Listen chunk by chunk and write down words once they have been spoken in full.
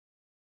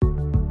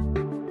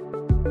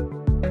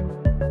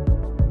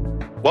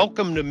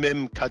Welcome to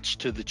MIM Cuts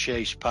to the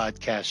Chase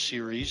podcast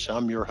series.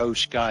 I'm your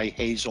host, Guy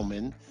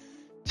Hazelman.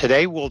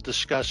 Today we'll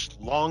discuss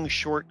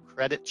long-short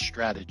credit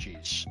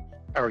strategies.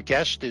 Our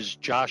guest is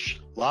Josh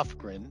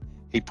Lofgren,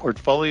 a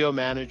portfolio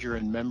manager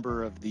and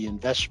member of the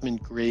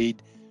investment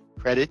grade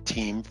credit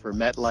team for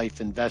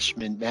MetLife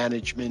Investment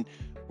Management,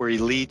 where he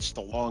leads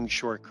the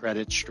long-short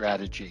credit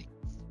strategy.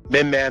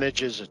 MIM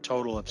manages a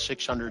total of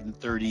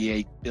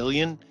 $638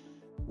 billion,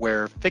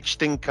 where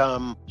fixed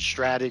income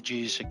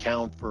strategies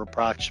account for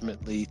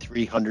approximately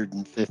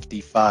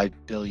 $355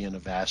 billion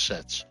of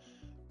assets.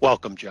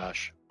 Welcome,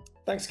 Josh.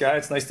 Thanks, Guy.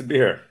 It's nice to be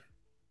here.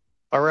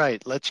 All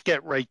right, let's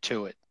get right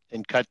to it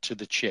and cut to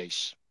the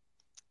chase.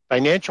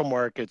 Financial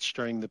markets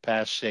during the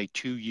past, say,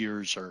 2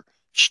 years are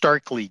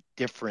starkly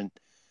different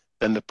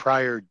than the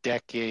prior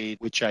decade,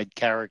 which I'd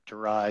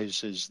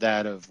characterize as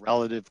that of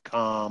relative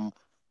calm,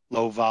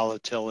 low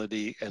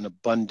volatility, and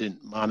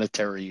abundant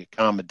monetary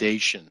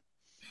accommodation.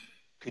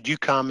 Could you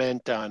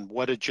comment on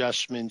what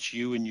adjustments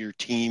you and your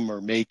team are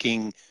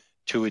making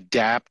to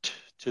adapt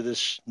to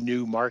this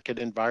new market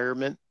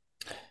environment?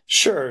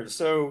 Sure.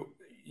 So,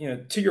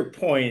 to your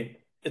point,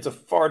 it's a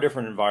far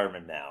different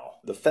environment now.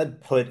 The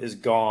Fed put is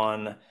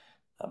gone,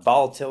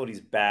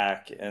 volatility's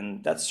back,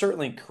 and that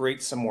certainly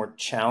creates some more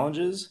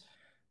challenges,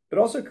 but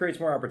also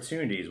creates more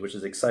opportunities, which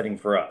is exciting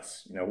for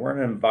us. We're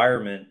in an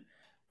environment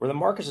where the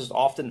market is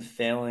often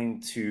failing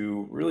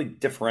to really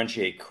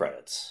differentiate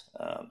credits.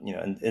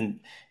 And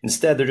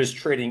instead they're just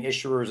trading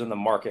issuers in the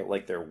market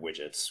like they're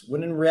widgets,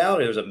 when in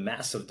reality there's a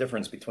massive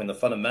difference between the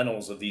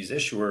fundamentals of these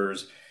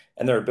issuers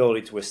and their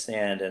ability to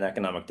withstand an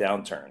economic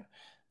downturn.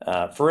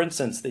 For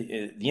instance,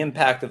 the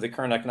impact of the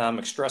current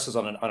economic stresses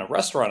on a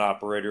restaurant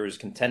operator is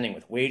contending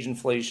with wage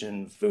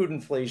inflation, food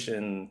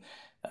inflation,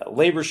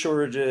 labor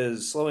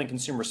shortages, slowing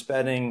consumer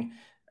spending.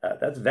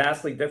 That's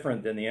vastly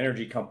different than the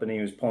energy company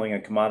who's pulling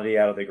a commodity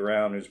out of the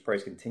ground, whose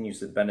price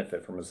continues to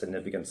benefit from a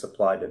significant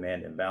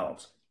supply-demand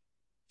imbalance.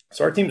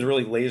 So our team's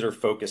really laser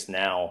focused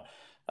now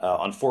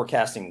on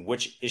forecasting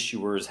which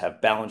issuers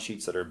have balance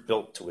sheets that are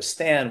built to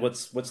withstand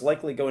what's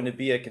likely going to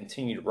be a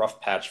continued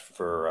rough patch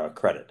for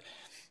credit.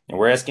 And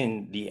we're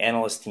asking the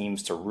analyst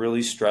teams to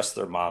really stress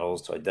their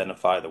models to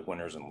identify the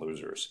winners and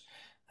losers.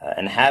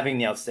 And having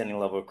the outstanding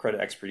level of credit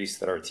expertise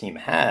that our team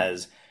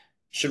has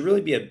should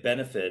really be a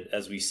benefit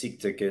as we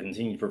seek to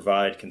continue to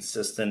provide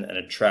consistent and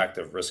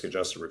attractive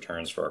risk-adjusted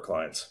returns for our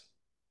clients.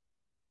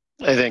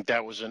 I think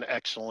that was an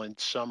excellent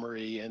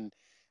summary. And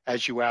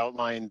as you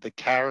outlined, the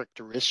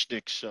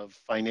characteristics of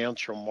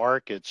financial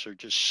markets are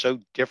just so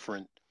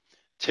different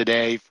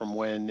today from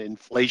when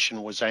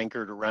inflation was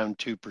anchored around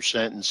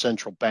 2% and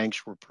central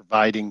banks were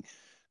providing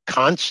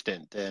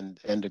constant and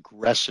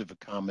aggressive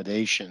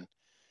accommodation.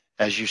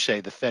 As you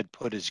say, the Fed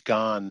put is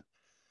gone.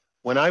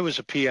 When I was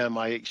a PM,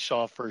 I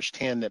saw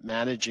firsthand that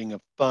managing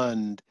a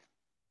fund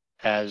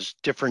has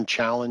different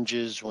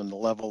challenges when the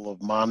level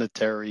of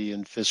monetary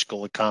and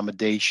fiscal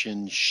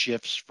accommodation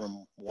shifts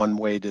from one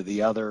way to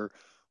the other,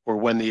 or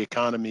when the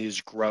economy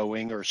is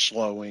growing or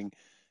slowing,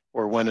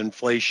 or when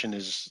inflation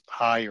is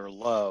high or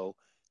low.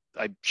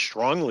 I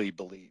strongly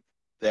believe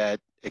that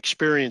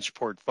experienced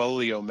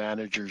portfolio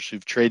managers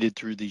who've traded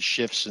through these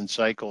shifts and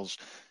cycles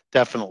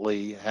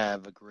definitely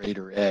have a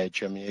greater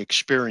edge. I mean,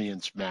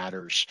 experience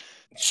matters.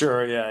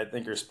 Sure, yeah, I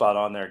think you're spot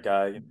on there,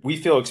 Guy. We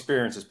feel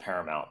experience is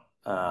paramount.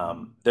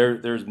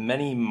 There's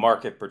many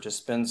market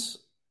participants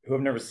who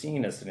have never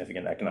seen a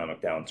significant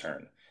economic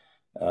downturn.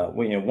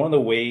 One of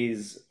the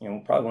ways,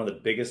 probably one of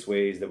the biggest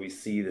ways that we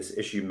see this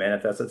issue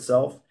manifest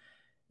itself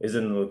is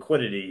in the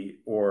liquidity,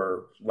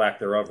 or lack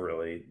thereof,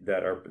 really,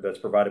 that's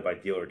provided by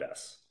dealer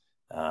desks.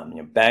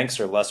 Banks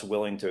are less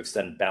willing to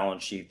extend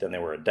balance sheet than they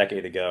were a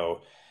decade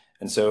ago.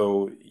 And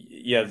so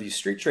you have these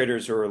street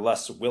traders who are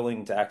less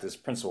willing to act as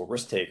principal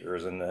risk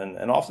takers, and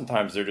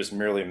oftentimes they're just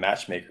merely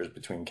matchmakers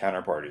between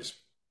counterparties.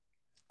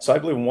 So I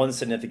believe one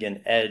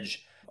significant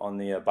edge on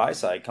the buy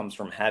side comes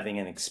from having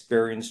an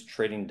experienced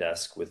trading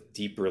desk with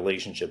deep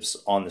relationships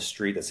on the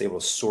street that's able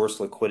to source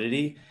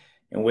liquidity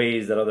in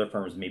ways that other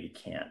firms maybe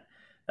can't.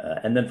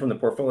 And then from the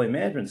portfolio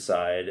management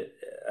side,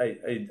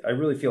 I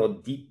really feel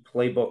a deep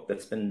playbook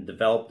that's been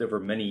developed over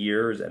many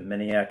years and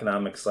many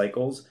economic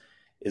cycles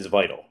is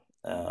vital.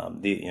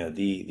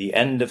 The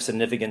end of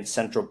significant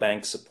central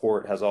bank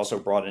support has also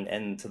brought an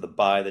end to the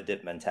buy the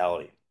dip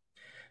mentality.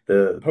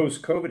 The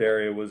post-COVID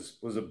area was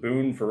a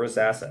boon for risk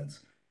assets.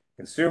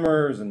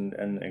 Consumers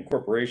and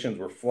corporations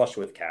were flush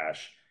with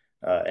cash,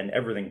 and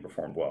everything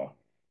performed well.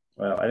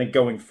 Well, I think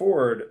going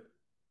forward,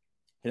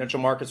 financial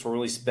markets will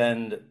really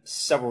spend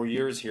several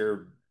years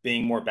here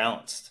being more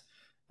balanced,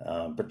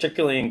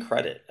 particularly in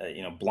credit.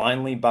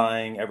 Blindly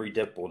buying every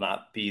dip will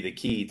not be the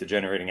key to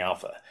generating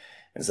alpha.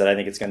 Instead, I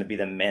think it's going to be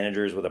the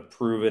managers with a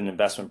proven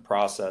investment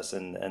process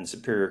and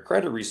superior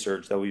credit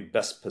research that will be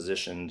best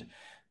positioned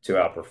to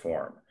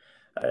outperform.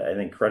 I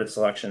think credit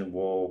selection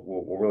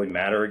will really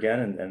matter again,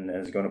 and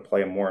is going to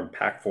play a more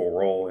impactful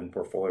role in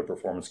portfolio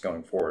performance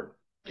going forward.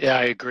 Yeah,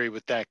 I agree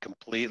with that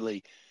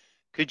completely.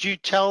 Could you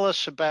tell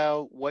us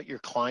about what your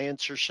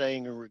clients are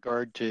saying in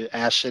regard to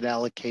asset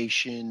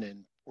allocation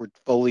and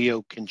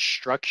portfolio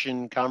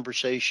construction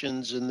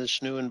conversations in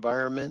this new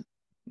environment?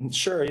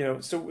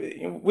 Sure, so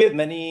we have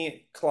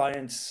many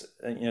clients,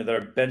 that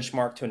are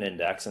benchmarked to an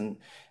index, and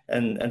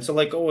so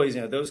like always,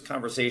 those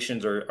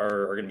conversations are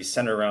going to be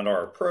centered around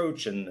our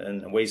approach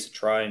and ways to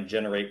try and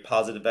generate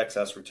positive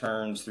excess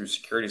returns through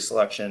security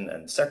selection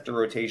and sector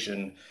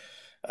rotation.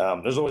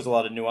 There's always a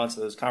lot of nuance to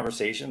those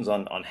conversations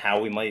on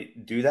how we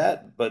might do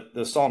that, but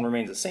the song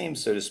remains the same,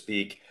 so to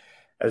speak,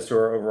 as to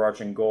our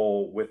overarching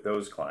goal with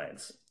those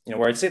clients.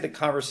 Where I'd say the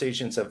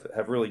conversations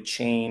have really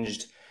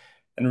changed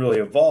and really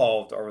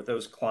evolved are with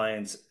those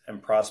clients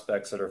and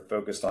prospects that are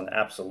focused on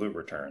absolute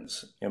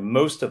returns.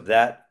 Most of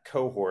that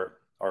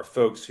cohort are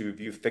folks who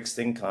view fixed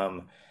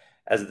income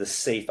as the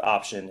safe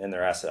option in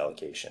their asset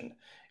allocation.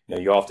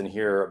 You often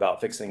hear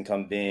about fixed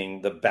income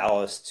being the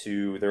ballast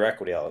to their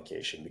equity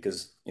allocation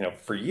because,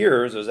 for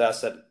years, those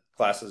asset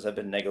classes have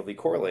been negatively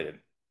correlated.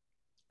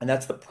 And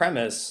that's the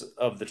premise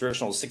of the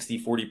traditional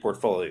 60-40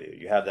 portfolio.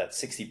 You have that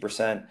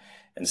 60%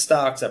 in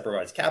stocks that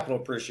provides capital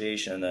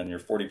appreciation, and then your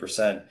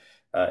 40%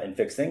 in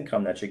fixed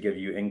income that should give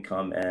you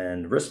income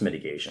and risk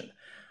mitigation.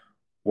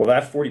 Well,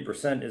 that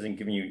 40% isn't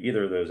giving you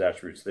either of those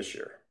attributes this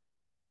year.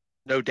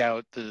 No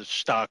doubt the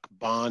stock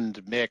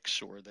bond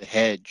mix or the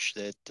hedge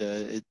that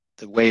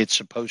the way it's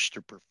supposed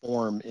to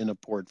perform in a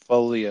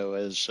portfolio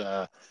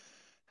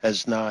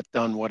has not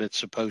done what it's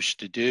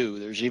supposed to do.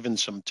 There's even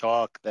some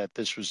talk that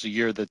this was the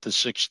year that the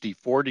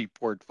 60-40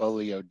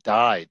 portfolio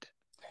died.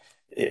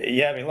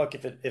 Yeah, I mean, look,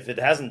 if it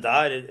hasn't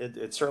died,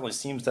 it certainly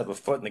seems to have a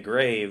foot in the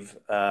grave.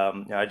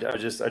 I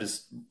just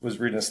was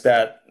reading a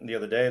stat the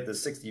other day. The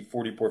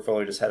 60-40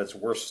 portfolio just had its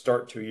worst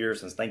start to a year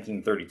since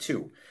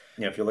 1932.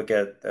 If you look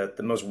at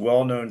the most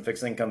well-known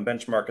fixed income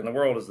benchmark in the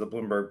world is the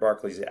Bloomberg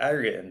Barclays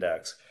Aggregate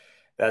Index.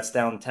 That's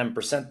down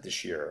 10%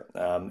 this year.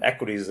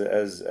 Equities,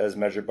 as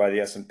measured by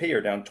the S&P,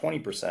 are down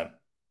 20%.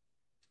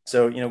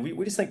 So,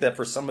 we just think that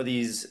for some of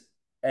these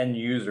end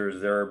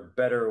users, there are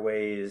better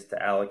ways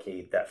to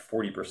allocate that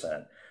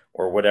 40%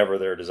 or whatever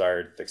their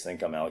desired fixed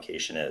income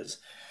allocation is.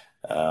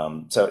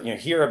 So,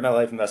 here at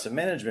MetLife Investment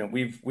Management,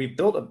 we've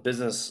built a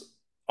business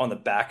on the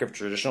back of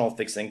traditional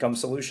fixed income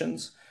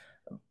solutions,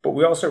 but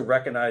we also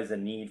recognize the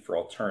need for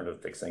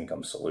alternative fixed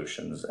income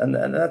solutions, and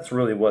that's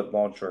really what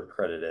long short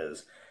credit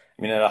is.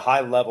 I mean, at a high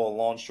level,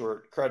 long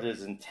short credit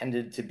is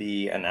intended to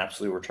be an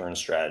absolute return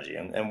strategy,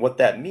 and what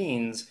that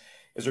means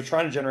is we're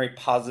trying to generate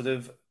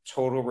positive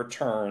total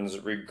returns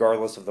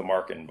regardless of the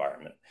market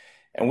environment.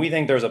 And we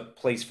think there's a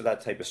place for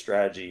that type of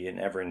strategy in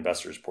every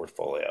investor's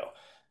portfolio,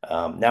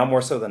 now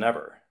more so than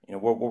ever.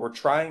 What we're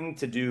trying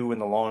to do in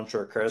the long and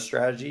short credit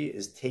strategy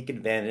is take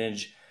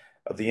advantage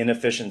of the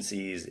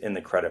inefficiencies in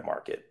the credit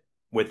market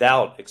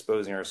without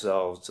exposing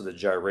ourselves to the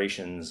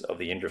gyrations of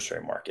the interest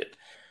rate market.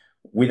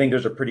 We think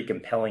there's a pretty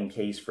compelling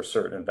case for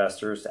certain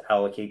investors to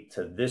allocate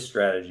to this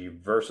strategy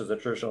versus a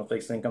traditional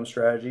fixed income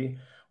strategy,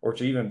 or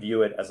to even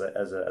view it as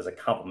a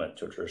complement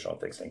to a traditional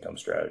fixed income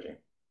strategy.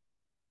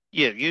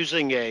 Yeah,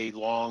 using a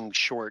long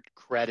short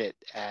credit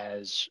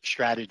as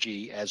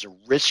strategy as a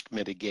risk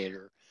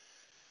mitigator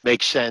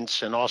makes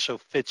sense and also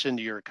fits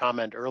into your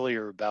comment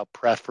earlier about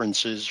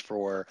preferences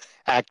for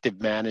active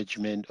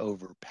management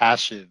over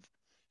passive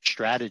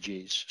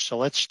strategies. So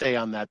let's stay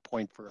on that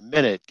point for a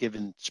minute,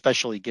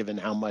 especially given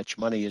how much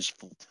money is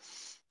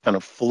kind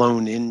of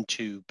flown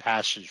into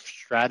passive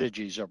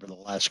strategies over the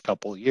last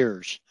couple of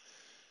years.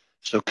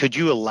 So could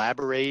you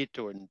elaborate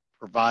or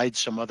provide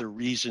some other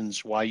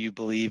reasons why you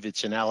believe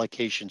it's an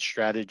allocation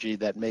strategy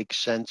that makes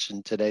sense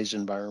in today's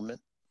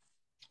environment?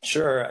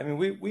 Sure. I mean,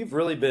 we've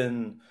really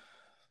been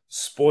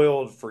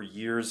spoiled for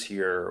years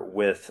here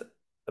with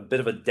a bit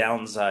of a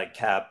downside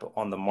cap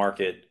on the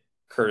market,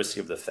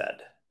 courtesy of the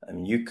Fed. I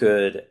mean, you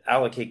could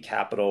allocate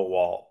capital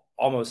while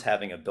almost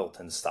having a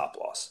built-in stop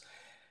loss.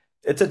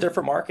 It's a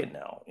different market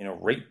now.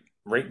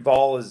 Rate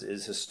vol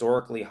is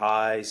historically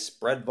high,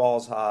 spread vol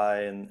is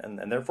high,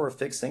 and therefore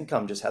fixed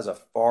income just has a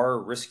far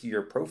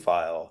riskier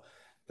profile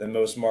than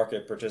most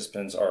market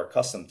participants are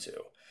accustomed to.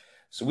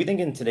 So we think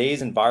in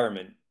today's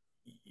environment,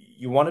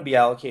 you want to be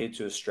allocated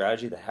to a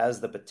strategy that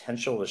has the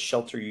potential to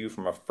shelter you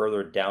from a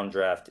further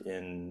downdraft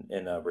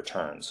in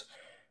returns,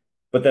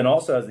 but then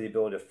also has the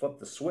ability to flip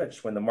the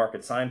switch when the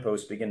market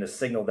signposts begin to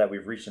signal that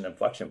we've reached an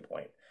inflection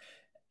point.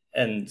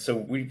 And so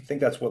we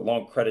think that's what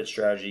long credit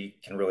strategy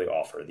can really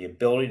offer, the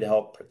ability to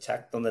help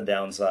protect on the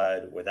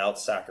downside without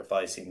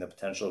sacrificing the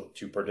potential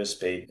to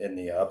participate in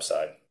the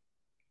upside.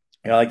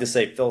 I like to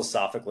say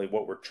philosophically,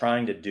 what we're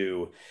trying to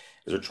do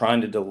is we're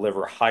trying to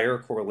deliver higher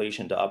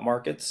correlation to up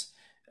markets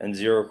and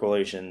zero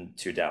correlation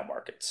to down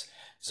markets.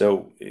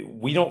 So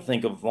we don't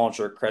think of long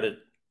short credit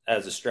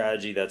as a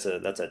strategy that's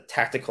a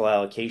tactical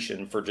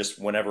allocation for just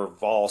whenever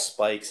vol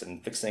spikes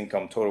and fixed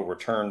income total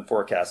return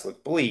forecasts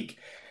look bleak,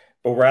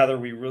 but rather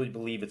we really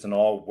believe it's an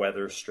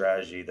all-weather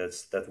strategy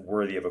that's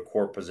worthy of a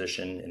core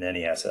position in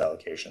any asset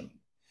allocation.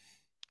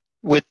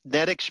 With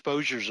net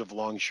exposures of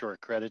long short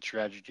credit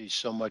strategies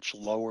so much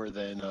lower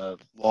than a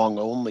long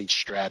only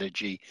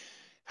strategy,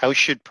 how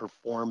should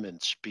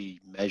performance be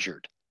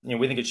measured?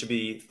 We think it should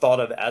be thought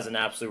of as an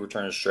absolute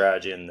return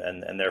strategy,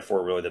 and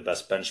therefore really the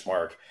best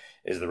benchmark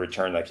is the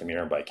return that can be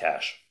earned by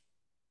cash.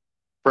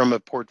 From a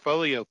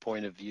portfolio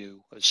point of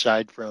view,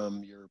 aside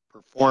from your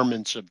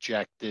performance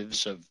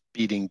objectives of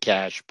beating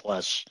cash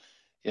plus,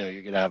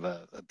 you're going to have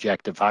an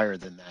objective higher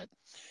than that,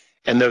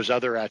 and those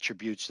other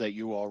attributes that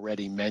you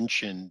already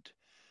mentioned,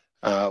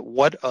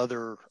 what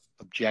other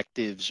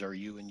objectives are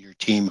you and your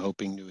team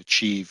hoping to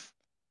achieve?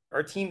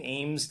 Our team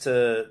aims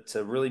to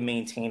really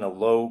maintain a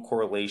low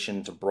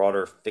correlation to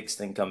broader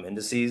fixed income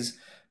indices,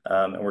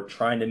 and we're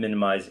trying to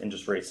minimize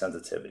interest rate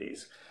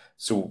sensitivities.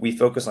 So we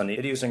focus on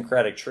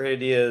idiosyncratic trade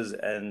ideas,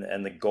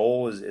 and the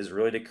goal is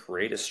really to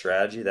create a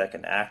strategy that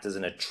can act as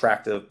an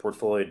attractive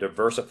portfolio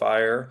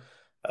diversifier,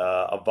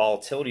 a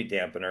volatility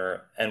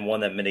dampener, and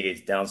one that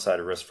mitigates downside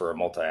risk for a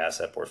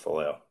multi-asset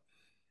portfolio.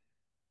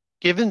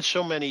 Given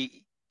so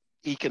many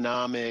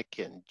economic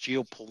and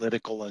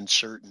geopolitical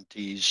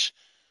uncertainties,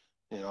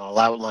 I'll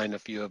outline a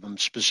few of them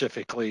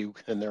specifically,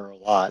 and there are a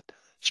lot,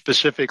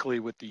 specifically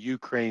with the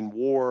Ukraine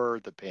war,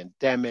 the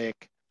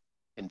pandemic,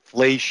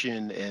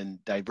 inflation,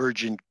 and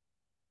divergent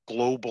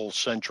global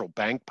central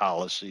bank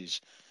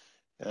policies.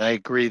 And I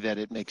agree that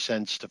it makes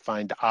sense to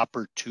find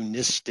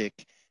opportunistic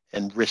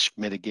and risk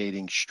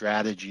mitigating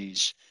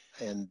strategies.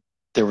 And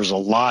there was a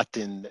lot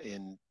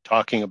in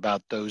talking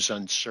about those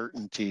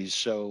uncertainties.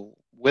 So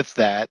with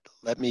that,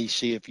 let me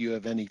see if you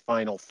have any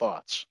final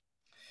thoughts.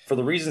 For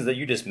the reasons that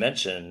you just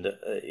mentioned,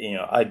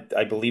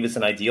 I believe it's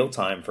an ideal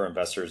time for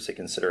investors to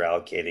consider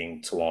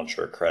allocating to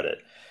long-short credit.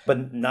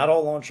 But not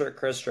all long-short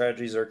credit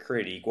strategies are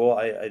created equal.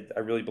 I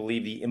really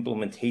believe the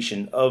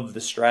implementation of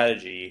the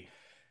strategy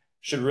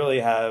should really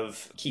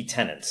have key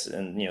tenets,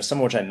 and some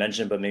of which I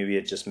mentioned, but maybe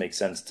it just makes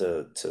sense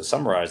to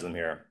summarize them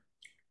here.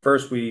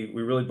 First, we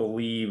really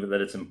believe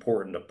that it's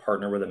important to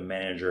partner with a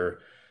manager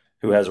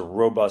who has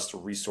robust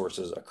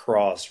resources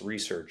across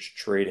research,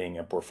 trading,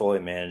 and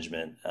portfolio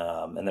management,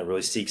 and that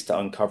really seeks to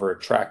uncover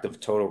attractive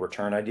total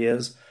return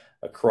ideas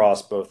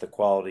across both the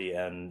quality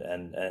and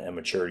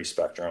maturity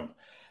spectrum.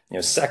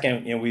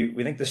 Second,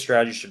 we think the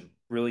strategy should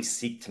really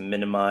seek to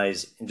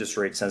minimize interest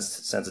rate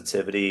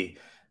sensitivity,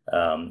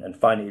 and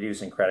find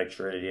idiosyncratic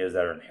trade ideas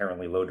that are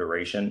inherently low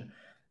duration.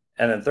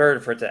 And then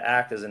third, for it to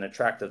act as an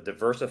attractive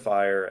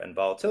diversifier and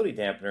volatility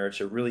dampener, it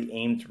should really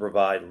aim to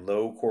provide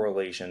low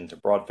correlation to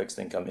broad fixed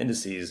income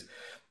indices,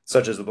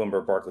 such as the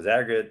Bloomberg Barclays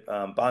Aggregate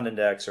Bond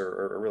Index,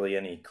 or really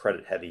any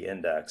credit-heavy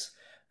index.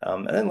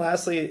 And then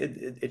lastly,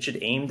 it should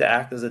aim to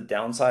act as a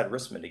downside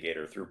risk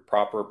mitigator through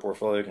proper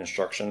portfolio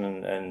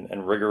construction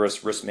and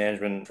rigorous risk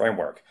management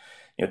framework.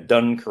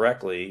 Done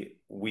correctly,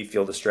 we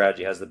feel the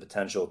strategy has the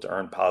potential to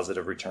earn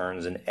positive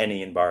returns in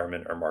any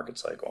environment or market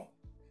cycle.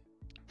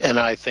 And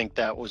I think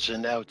that was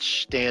an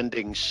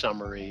outstanding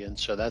summary. And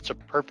so that's a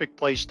perfect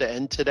place to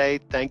end today.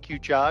 Thank you,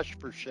 Josh,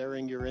 for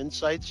sharing your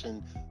insights,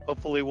 and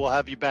hopefully we'll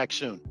have you back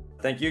soon.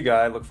 Thank you,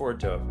 Guy. I look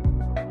forward to it.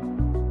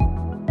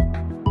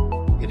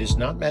 It is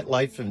not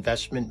MetLife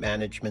Investment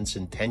Management's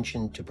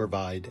intention to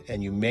provide,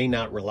 and you may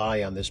not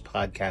rely on this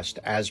podcast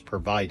as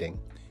providing,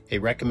 a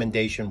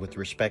recommendation with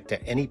respect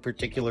to any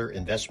particular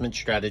investment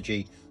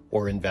strategy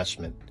or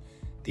investment.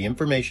 The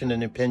information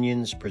and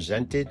opinions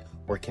presented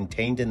or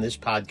contained in this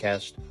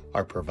podcast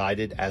are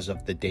provided as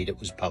of the date it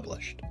was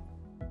published.